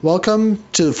Welcome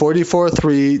to the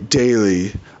 44.3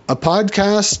 Daily, a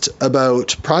podcast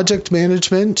about project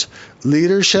management,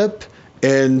 leadership,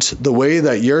 and the way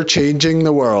that you're changing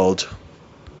the world.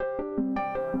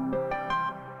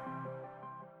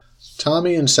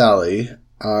 Tommy and Sally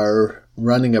are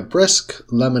running a brisk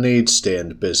lemonade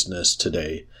stand business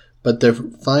today, but they're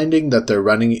finding that they're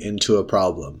running into a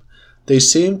problem. They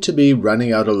seem to be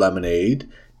running out of lemonade,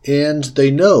 and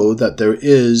they know that there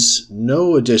is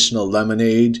no additional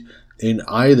lemonade in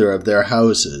either of their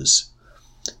houses.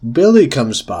 Billy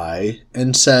comes by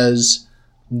and says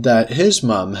that his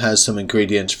mom has some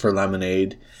ingredients for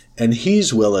lemonade, and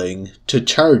he's willing to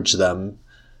charge them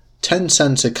 10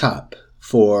 cents a cup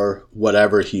for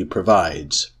whatever he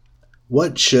provides.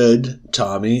 What should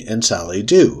Tommy and Sally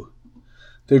do?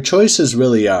 Their choices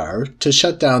really are to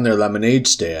shut down their lemonade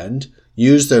stand,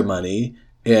 use their money,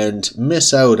 and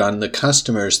miss out on the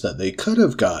customers that they could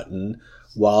have gotten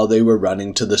while they were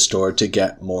running to the store to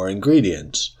get more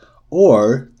ingredients.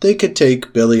 Or they could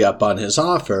take Billy up on his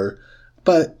offer,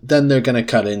 but then they're going to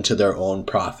cut into their own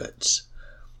profits.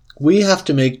 We have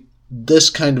to make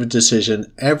this kind of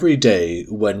decision every day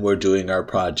when we're doing our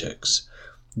projects.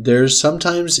 There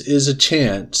sometimes is a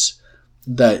chance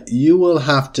that you will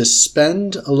have to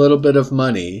spend a little bit of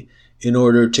money in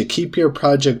order to keep your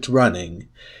project running.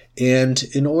 And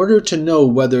in order to know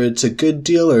whether it's a good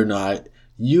deal or not,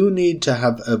 you need to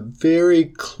have a very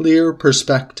clear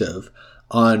perspective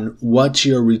on what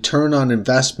your return on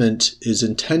investment is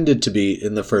intended to be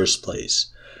in the first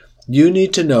place. You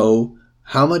need to know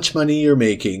how much money you're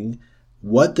making,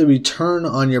 what the return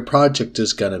on your project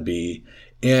is going to be,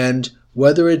 and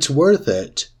whether it's worth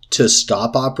it to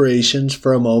stop operations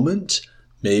for a moment,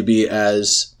 maybe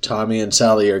as Tommy and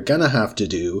Sally are going to have to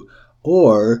do,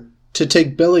 or to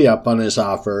take Billy up on his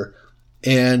offer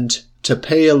and to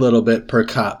pay a little bit per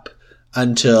cup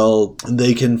until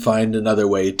they can find another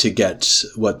way to get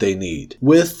what they need.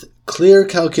 With clear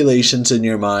calculations in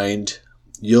your mind,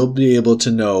 you'll be able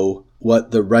to know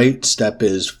what the right step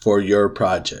is for your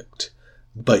project.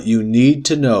 But you need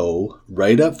to know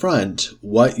right up front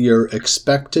what your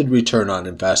expected return on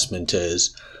investment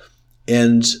is,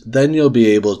 and then you'll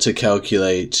be able to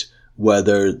calculate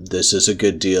whether this is a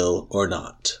good deal or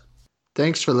not.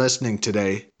 Thanks for listening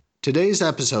today. Today's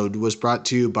episode was brought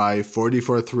to you by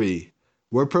 44.3.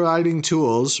 We're providing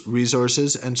tools,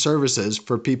 resources, and services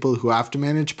for people who have to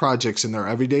manage projects in their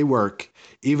everyday work,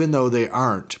 even though they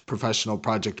aren't professional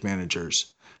project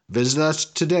managers. Visit us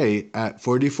today at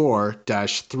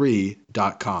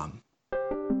 44-3.com.